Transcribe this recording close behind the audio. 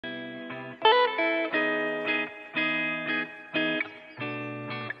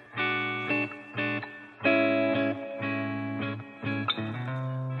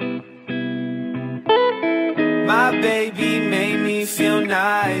My baby made me feel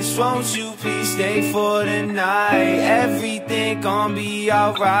nice. Won't you please stay for the night? Everything gon' be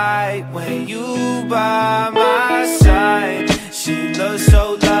alright when you by my side. She looks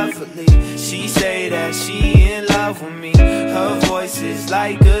so lovely. She say that she in love with me. Her voice is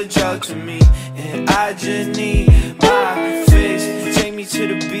like a drug to me, and I just need my fix. Take me to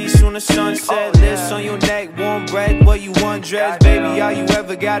the beach when the sun set. Lips on your neck, warm breath, what you want dress. Baby, all you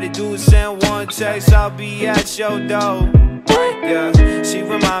ever gotta do is send one text. I'll be at your door. Yeah, she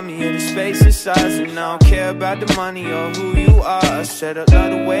remind me of the space and size, and I don't care about the money or who you are. I said I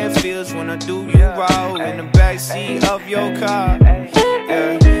love the way it feels when I do you roll in the backseat of your car.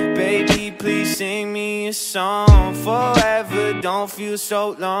 Yeah, baby, please sing me a song. Forever don't feel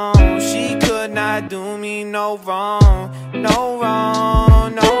so long. She could not do me no wrong, no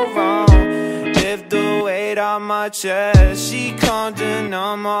wrong, no wrong. Lift the weight on my chest. She come to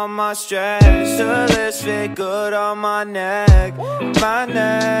numb all my stress. Her lips fit good on my neck, my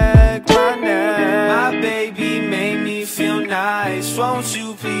neck, my neck. My baby made me feel nice. Won't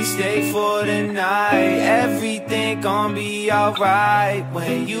you please stay for the night? Everything gon' be alright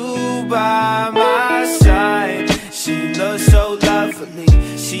when you by my side. She looks so lovely.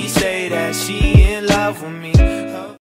 She say that she in love with me.